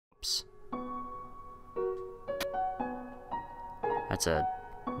Oops. That's a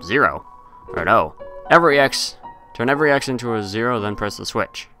 0. Or no. Turn every X into a 0, then press the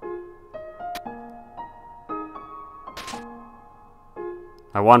switch.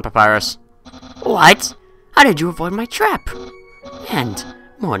 I won, Papyrus. What? How did you avoid my trap? And,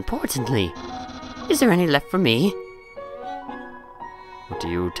 more importantly, is there any left for me? What do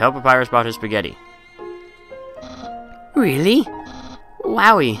you tell Papyrus about his spaghetti? Really?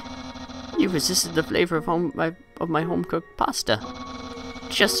 Wowie. You resisted the flavor of my home-cooked pasta.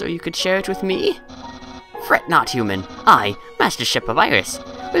 Just so you could share it with me? Fret not, human. I, Master Chef Papyrus,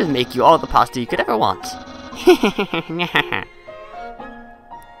 will make you all the pasta you could ever want.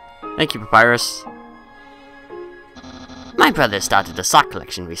 Thank you, Papyrus. My brother started a sock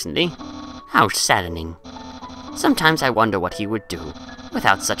collection recently. How saddening. Sometimes I wonder what he would do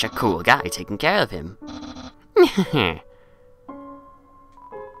without such a cool guy taking care of him. There's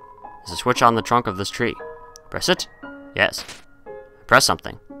a switch on the trunk of this tree. Press it? Yes. Press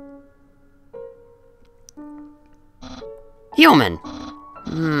something. Human!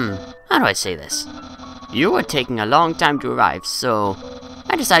 How do I say this? You were taking a long time to arrive, so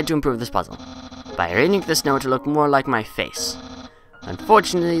I decided to improve this puzzle by arranging the snow to look more like my face.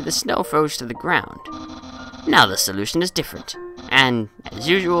 Unfortunately, the snow froze to the ground. Now the solution is different, and as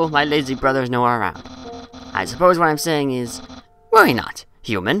usual, my lazy brothers know are around. I suppose what I'm saying is, worry not,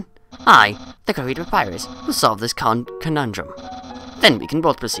 human. I, the great Papyrus, will solve this conundrum. Then we can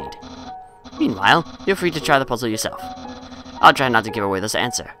both proceed. Meanwhile, feel free to try the puzzle yourself. I'll try not to give away this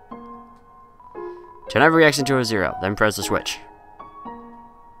answer. Turn every X into a 0, then press the switch.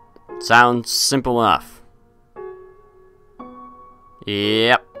 Sounds simple enough.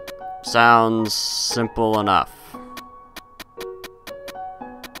 Yep. Sounds simple enough.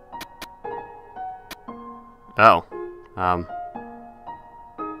 Oh.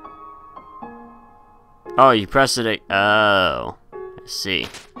 Oh, you press it. Oh. I see.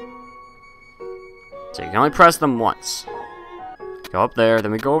 So you can only press them once. Go up there,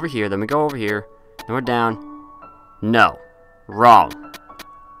 then we go over here, then we go over here, then we're down. No. Wrong.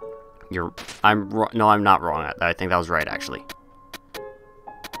 No, I'm not wrong. I think that was right, actually.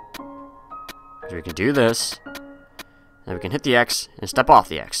 So we can do this. Then we can hit the X and step off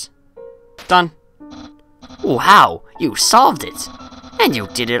the X. Done. Wow, you solved it! And you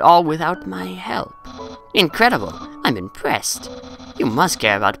did it all without my help. Incredible. I'm impressed. You must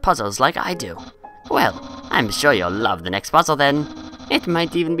care about puzzles like I do. Well, I'm sure you'll love the next puzzle then. It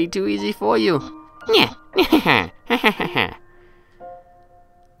might even be too easy for you.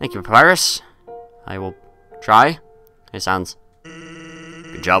 Thank you, Papyrus. I will try. It sounds...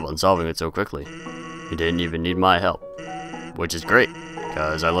 Good job on solving it so quickly. You didn't even need my help. Which is great,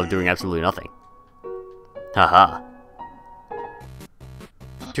 because I love doing absolutely nothing. Haha.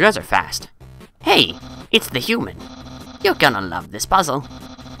 You guys are fast. Hey, it's the human. You're gonna love this puzzle.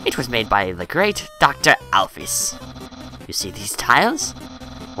 It was made by the great Dr. Alphys. You see these tiles?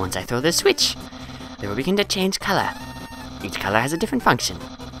 Once I throw this switch, they will begin to change color. Each color has a different function.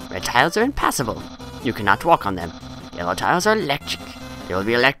 Red tiles are impassable. You cannot walk on them. Yellow tiles are electric. They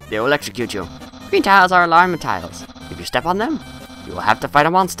will electrocute you. Green tiles are alarm tiles. If you step on them, you will have to fight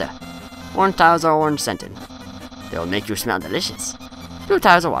a monster. Orange tiles are orange scented. They will make you smell delicious. Blue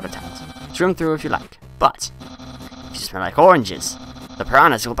tiles are water tiles. Swim through if you like. But if you smell like oranges, the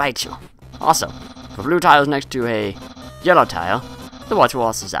piranhas will bite you. Also, for blue tiles next to a yellow tile, the water will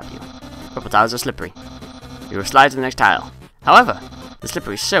also zap you. Purple tiles are slippery. You will slide to the next tile. However, the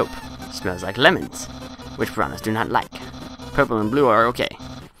slippery soap smells like lemons, which piranhas do not like. Purple and blue are okay.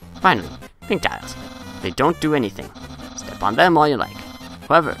 Finally, pink tiles. They don't do anything. Step on them all you like.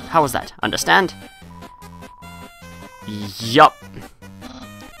 However, how was that? Understand? Yup.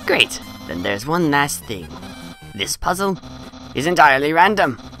 Great. Then there's one last thing. This puzzle is entirely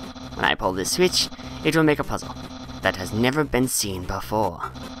random. When I pull this switch, it will make a puzzle that has never been seen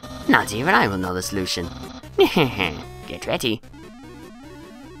before. Not even I will know the solution. Get ready.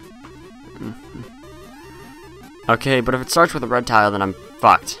 Okay, but if it starts with a red tile, then I'm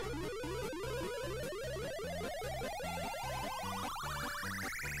fucked.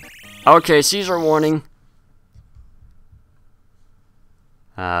 Okay, Caesar warning.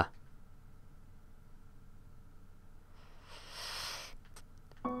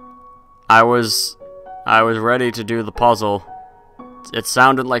 I was ready to do the puzzle. It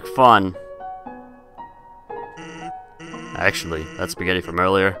sounded like fun. Actually, that spaghetti from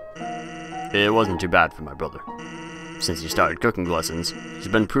earlier, it wasn't too bad for my brother. Since he started cooking lessons, he's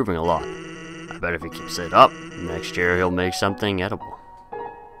been improving a lot. I bet if he keeps it up, next year he'll make something edible.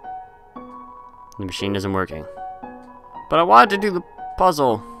 The machine isn't working. But I wanted to do the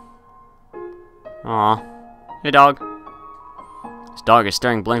puzzle. Aw. Hey, dog. This dog is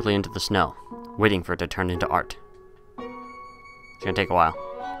staring blankly into the snow, waiting for it to turn into art. It's gonna take a while.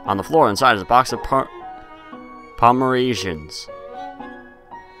 On the floor inside is a box of Pomeranians.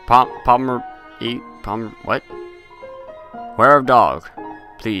 What? Where of dog?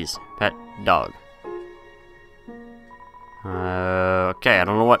 Please, pet dog. Okay, I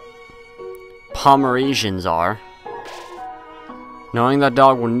don't know what Pomeranians are. Knowing that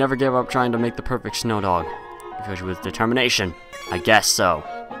dog will never give up trying to make the perfect snow dog. Because with determination, I guess so.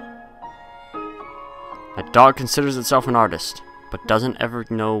 That dog considers itself an artist, but doesn't ever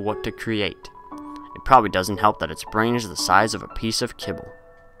know what to create. It probably doesn't help that its brain is the size of a piece of kibble.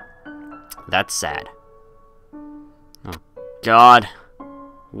 That's sad. Oh, God.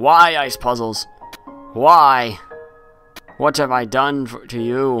 Why ice puzzles? Why? What have I done to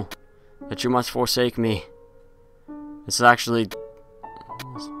you that you must forsake me? This is actually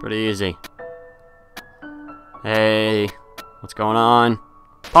pretty easy. Hey, what's going on?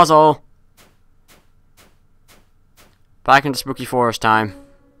 Puzzle! Back into Spooky Forest time.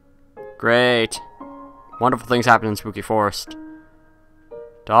 Great. Wonderful things happen in Spooky Forest.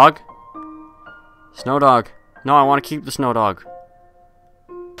 Dog? Snow dog. No, I want to keep the snow dog.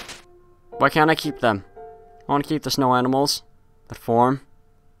 Why can't I keep them? I want to keep the snow animals that form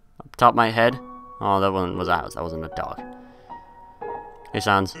up top of my head. Oh, that one was a house. That wasn't a dog. Hey,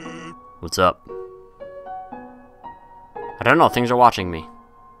 Sans. What's up? I don't know. Things are watching me.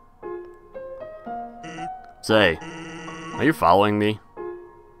 Say, are you following me?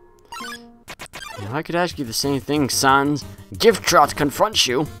 If I could ask you the same thing, Sans. Gift Trot confronts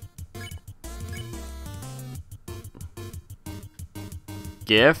you.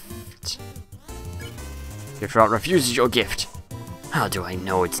 Gift? Gift Trot refuses your gift. How do I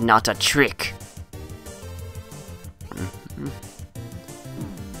know it's not a trick?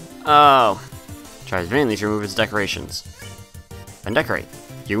 Oh. Tries vainly to remove its decorations. Then decorate.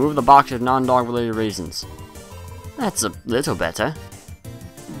 You remove the box of non-dog related raisins. That's a little better.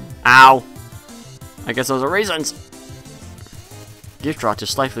 Ow! I guess those are raisins! Gift Trot is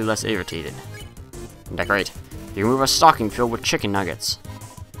slightly less irritated. And decorate. You remove a stocking filled with chicken nuggets.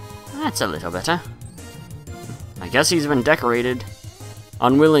 That's a little better. I guess he's been decorated.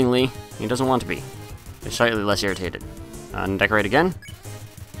 Unwillingly. He doesn't want to be. He's slightly less irritated. Undecorate again.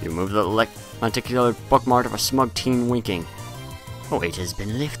 You remove the lenticular bookmark of a smug teen winking. Oh, weight has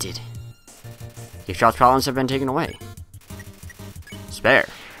been lifted. Gift Trot's problems have been taken away. Spare.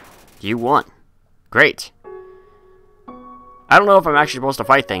 You won. Great. I don't know if I'm actually supposed to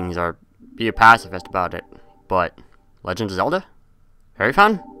fight things or be a pacifist about it, but Legend of Zelda? Very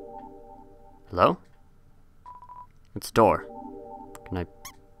fun? Hello? It's a door. Can I...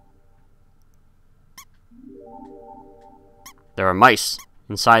 There are mice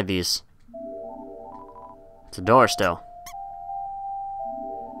inside these. It's a door still.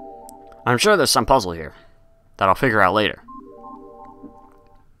 I'm sure there's some puzzle here that I'll figure out later.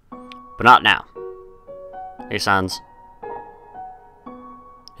 But not now. Hey, Sans.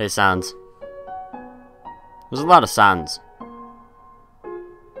 Hey, Sans. There's a lot of Sans.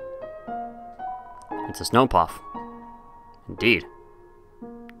 It's a snow puff. Indeed.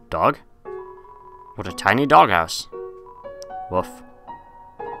 Dog? What a tiny doghouse. Woof.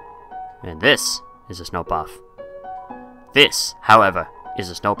 And this is a snow puff. This, however, is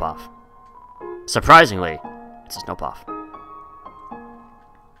a snow puff. Surprisingly, it's a snow puff.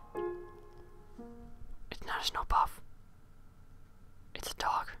 It's not a snow puff. It's a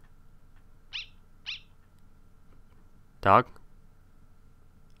dog. Dog?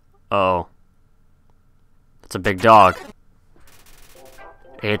 Oh. It's a big dog.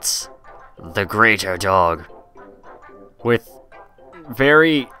 It's the greater dog. With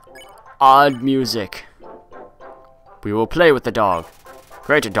very odd music. We will play with the dog.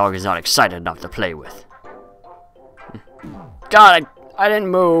 Greater dog is not excited enough to play with. God, I didn't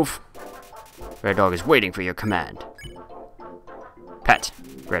move. Greater dog is waiting for your command. Pet.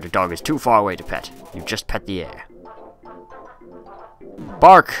 Greater dog is too far away to pet. You just pet the air.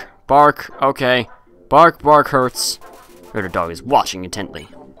 Bark. Bark. Okay. Bark, bark hurts. Greater dog is watching intently.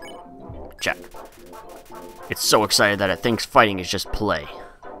 Check. It's so excited that it thinks fighting is just play.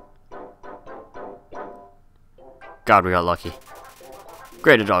 God, we got lucky.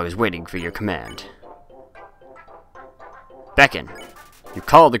 Greater dog is waiting for your command. Beckon. You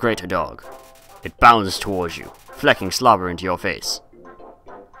call the greater dog. It bounds towards you, flecking slobber into your face.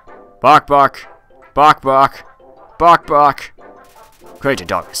 Bark, bark. Bark, bark. Bark, bark. Greater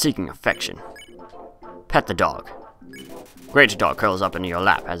dog is seeking affection. Pet the dog. Greater dog curls up into your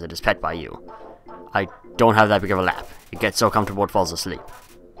lap as it is pet by you. I don't have that big of a lap. It gets so comfortable it falls asleep.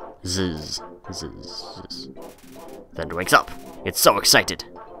 Zzz. Zzz. Then it wakes up. It's so excited.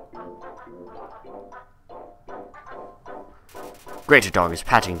 Greater Dog is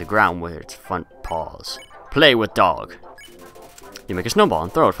patting the ground with its front paws. Play with dog. You make a snowball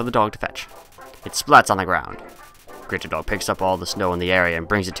and throw it for the dog to fetch. It splats on the ground. Greater Dog picks up all the snow in the area and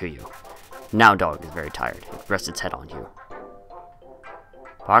brings it to you. Now Dog is very tired. It rests its head on you.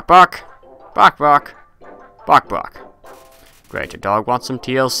 Bark, bark. Bark, bark. Bark, bark. Greater Dog wants some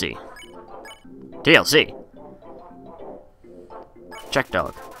TLC. TLC? Check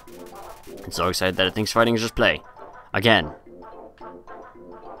Dog. It's so excited that it thinks fighting is just play. Again.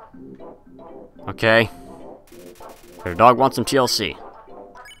 Okay. Your dog wants some TLC.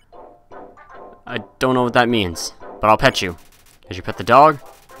 I don't know what that means, but I'll pet you. As you pet the dog,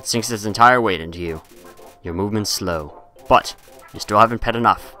 it sinks its entire weight into you. Your movement's slow, but you still haven't pet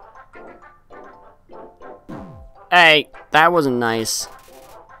enough. Hey, that wasn't nice.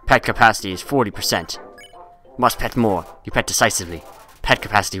 Pet capacity is 40%. Must pet more. You pet decisively. Pet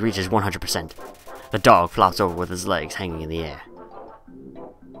capacity reaches 100%. The dog flops over with his legs hanging in the air.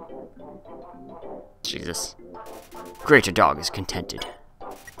 Jesus. Greater Dog is contented.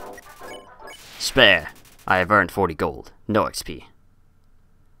 Spare. I have earned 40 gold. No XP.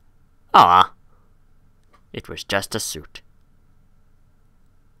 Ah. It was just a suit.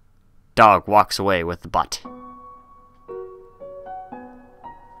 Dog walks away with the butt.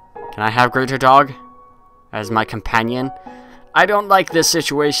 Can I have Greater Dog as my companion? I don't like this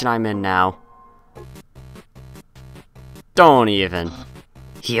situation I'm in now. Don't even.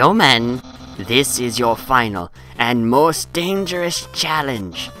 Human, this is your final and most dangerous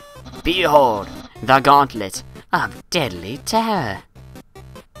challenge. Behold, the gauntlet of deadly terror.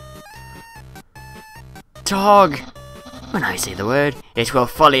 Dog! When I say the word, it will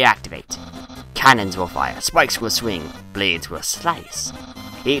fully activate. Cannons will fire, spikes will swing, blades will slice.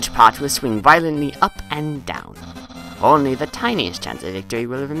 Each part will swing violently up and down. Only the tiniest chance of victory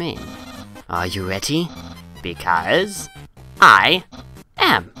will remain. Are you ready? Because I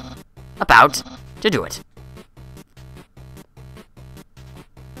am about to do it.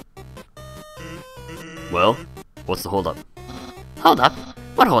 Well, what's the holdup? Hold up?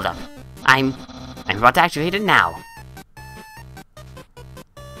 What hold up? I'm about to activate it now.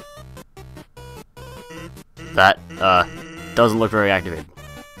 That, doesn't look very activated.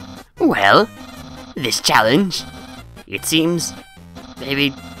 Well, this challenge, it seems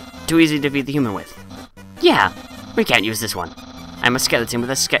maybe too easy to beat the human with. Yeah, we can't use this one. I'm a skeleton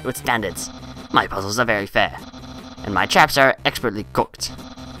with standards. My puzzles are very fair, and my traps are expertly cooked.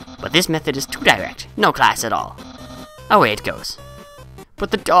 But this method is too direct, no class at all. Away it goes. But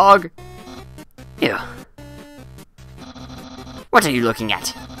the dog... Ew. What are you looking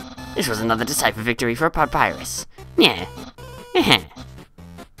at? This was another decisive victory for Papyrus. Yeah. I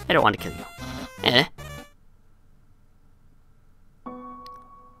don't want to kill you.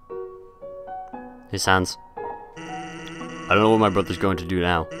 Hey, Sans. I don't know what my brother's going to do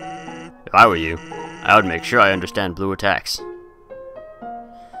now. If I were you, I would make sure I understand blue attacks.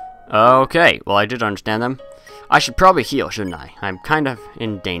 Okay, well I did understand them. I should probably heal, shouldn't I? I'm kind of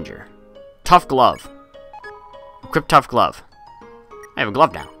in danger. Tough glove. Equip tough glove. I have a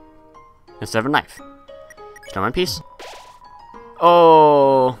glove now. Instead of a knife. Snowman piece.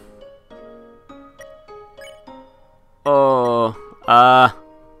 Oh. Oh.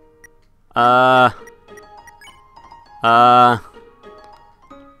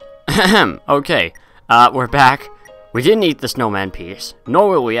 Okay. We're back. We didn't eat the snowman piece, nor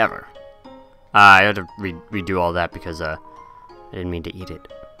will we ever. I had to redo all that because, I didn't mean to eat it.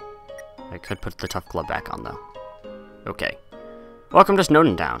 I could put the tough glove back on, though. Okay. Welcome to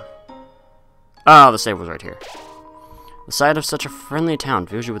Snowden Town. Oh, the save was right here. The sight of such a friendly town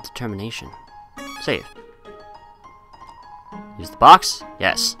fills you with determination. Save. Use the box?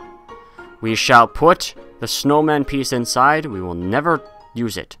 Yes. We shall put the snowman piece inside. We will never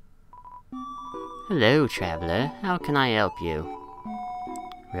use it. Hello, traveler. How can I help you?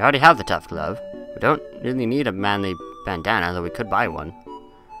 We already have the tough glove. We don't really need a manly bandana, though we could buy one.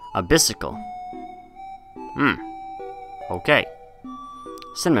 A bicycle. Okay.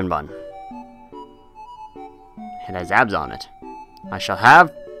 Cinnamon bun. It has abs on it. I shall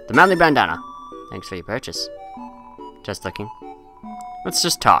have the manly bandana. Thanks for your purchase. Just looking. Let's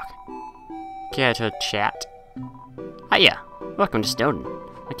just talk. Care to chat? Hiya. Welcome to Snowden.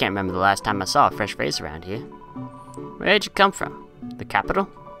 I can't remember the last time I saw a fresh face around here. Where'd you come from? The capital?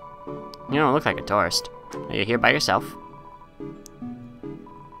 You don't look like a tourist. Are you here by yourself?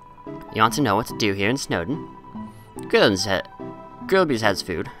 You want to know what to do here in Snowden? Grillby's has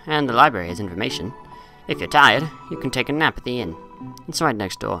food, and the library has information. If you're tired, you can take a nap at the inn. It's right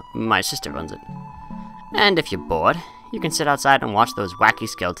next door. My sister runs it. And if you're bored, you can sit outside and watch those wacky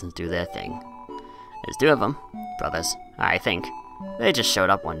skeletons do their thing. There's 2 of them. Brothers, I think. They just showed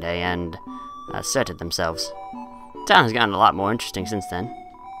up one day and asserted themselves. Town has gotten a lot more interesting since then.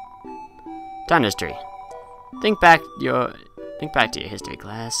 Town history. Think back to your history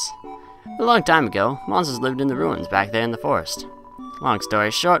class. A long time ago, monsters lived in the ruins back there in the forest. Long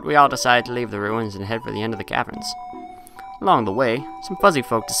story short, we all decided to leave the ruins and head for the end of the caverns. Along the way, some fuzzy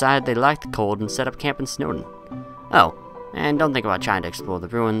folk decided they liked the cold and set up camp in Snowden. Oh, and don't think about trying to explore the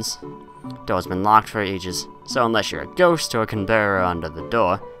ruins. Door's been locked for ages, so unless you're a ghost or a conveyor under the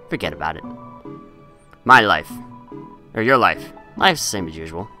door, forget about it. My life. Or your life. Life's the same as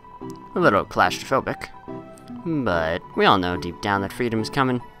usual. A little claustrophobic. But we all know deep down that freedom is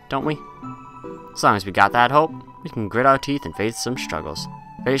coming, don't we? As long as we got that hope, we can grit our teeth and face some struggles.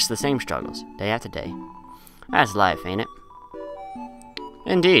 Face the same struggles, day after day. That's life, ain't it?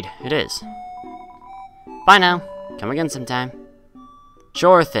 Indeed, it is. Bye now. Come again sometime.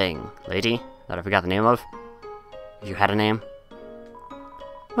 Sure thing, lady, that I forgot the name of. If you had a name.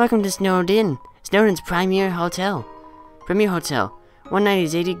 Welcome to Snowden. Snowden's Premier Hotel. Premier Hotel. 1 night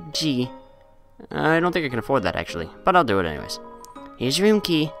is 80G. I don't think I can afford that, actually, but I'll do it anyways. Here's your room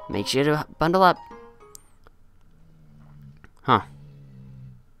key. Make sure to bundle up. Huh.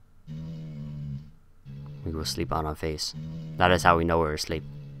 We will sleep on our face. That is how we know we're asleep.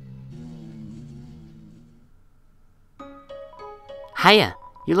 Hiya!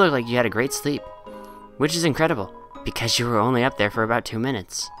 You look like you had a great sleep. Which is incredible, because you were only up there for about 2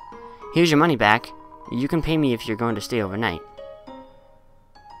 minutes. Here's your money back. You can pay me if you're going to stay overnight.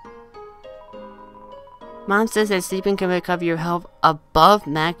 Mom says that sleeping can recover your health above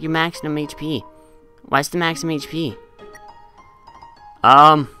your maximum HP. What's the maximum HP?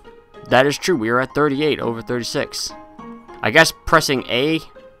 That is true. We are at 38 over 36. I guess pressing A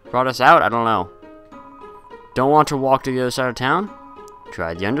brought us out? I don't know. Don't want to walk to the other side of town?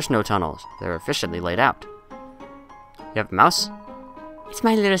 Try the undersnow tunnels. They're efficiently laid out. You have a mouse? It's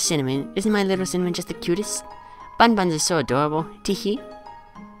my little Cinnamon. Isn't my little Cinnamon just the cutest? Bun Buns is so adorable. Teehee.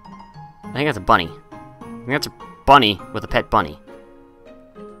 I think that's a bunny. I think that's a bunny with a pet bunny.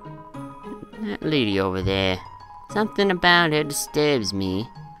 That lady over there. Something about her disturbs me.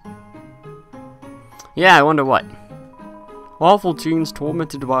 Yeah, I wonder what. Awful teens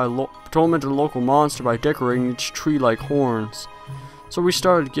tormented a local monster by decorating its tree like horns. So we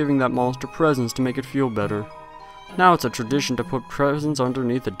started giving that monster presents to make it feel better. Now it's a tradition to put presents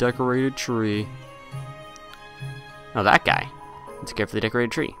underneath a decorated tree. Oh, that guy. It's a carefully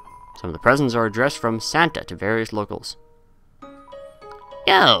decorated tree. Some of the presents are addressed from Santa to various locals.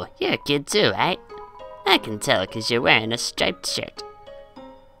 Yo, you're a kid too, right? I can tell because you're wearing a striped shirt.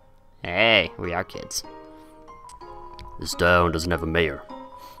 Hey, we are kids. This town doesn't have a mayor.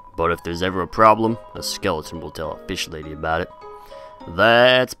 But if there's ever a problem, a skeleton will tell a fish lady about it.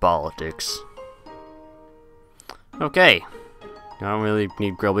 That's politics. Okay. I don't really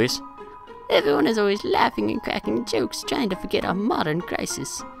need grillbees. Everyone is always laughing and cracking jokes, trying to forget our modern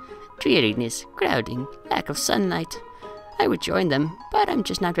crisis. Dreariness, crowding, lack of sunlight. I would join them, but I'm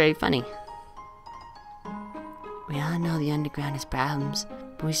just not very funny. We all know the underground has problems,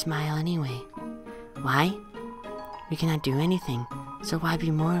 but we smile anyway. Why? We cannot do anything, so why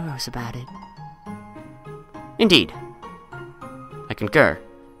be morose about it? Indeed. I concur.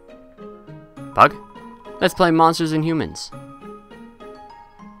 Bug? Let's play Monsters and Humans.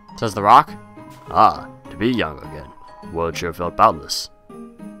 Says the Rock. Ah, to be young again. World sure felt boundless.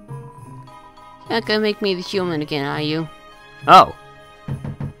 Not gonna make me the human again, are you? Oh.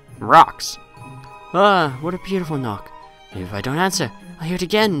 Rocks. Ah, what a beautiful knock. Maybe if I don't answer, I'll hear it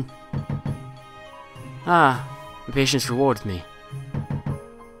again. Ah, the patience rewards me.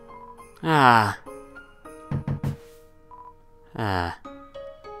 Ah.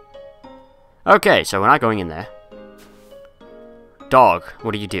 Okay, so we're not going in there. Dog,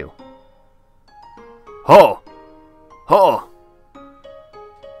 what do? Ho! Ho!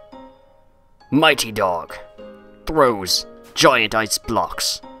 Mighty dog. Throws giant ice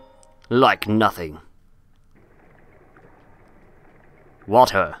blocks. Like nothing.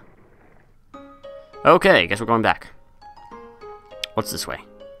 Water. Okay, guess we're going back. What's this way?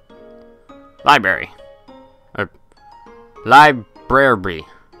 Library. Library.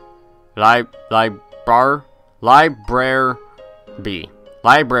 Library.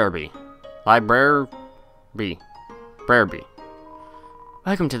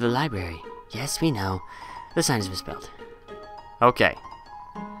 Welcome to the library. Yes, we know. The sign is misspelled. Okay.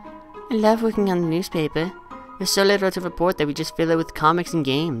 I love working on the newspaper. There's so little to report that we just fill it with comics and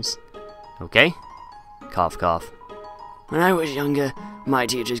games. Okay. Cough, cough. When I was younger, my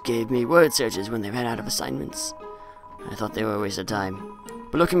teachers gave me word searches when they ran out of assignments. I thought they were a waste of time.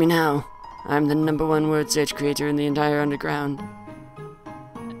 But look at me now. I'm the #1 word search creator in the entire underground.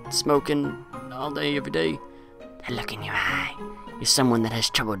 Smoking all day, every day. That look in your eye. You're someone that has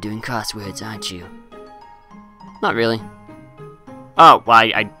trouble doing crosswords, aren't you? Not really. Oh, well,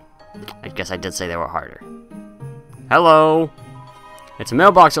 I guess I did say they were harder. Hello! It's a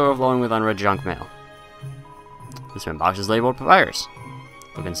mailbox overflowing with unread junk mail. This mailbox is labeled papyrus.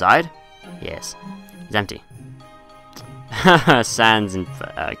 Look inside. Yes. It's empty. Sands and...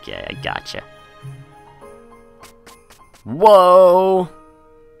 Okay, I gotcha. Whoa!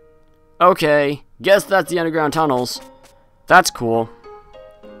 Okay, guess that's the underground tunnels. That's cool.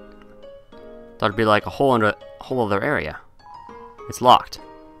 Thought it'd be like a whole other area. It's locked.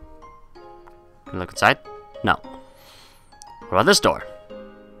 Can you look inside? No. What about this door?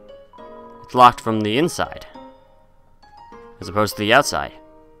 It's locked from the inside, as opposed to the outside,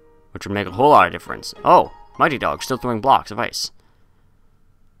 which would make a whole lot of difference. Oh, Mighty Dog still throwing blocks of ice.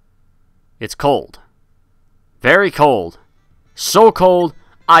 It's cold. Very cold. So cold,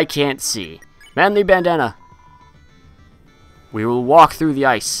 I can't see. Manly bandana. We will walk through the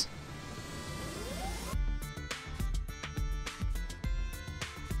ice.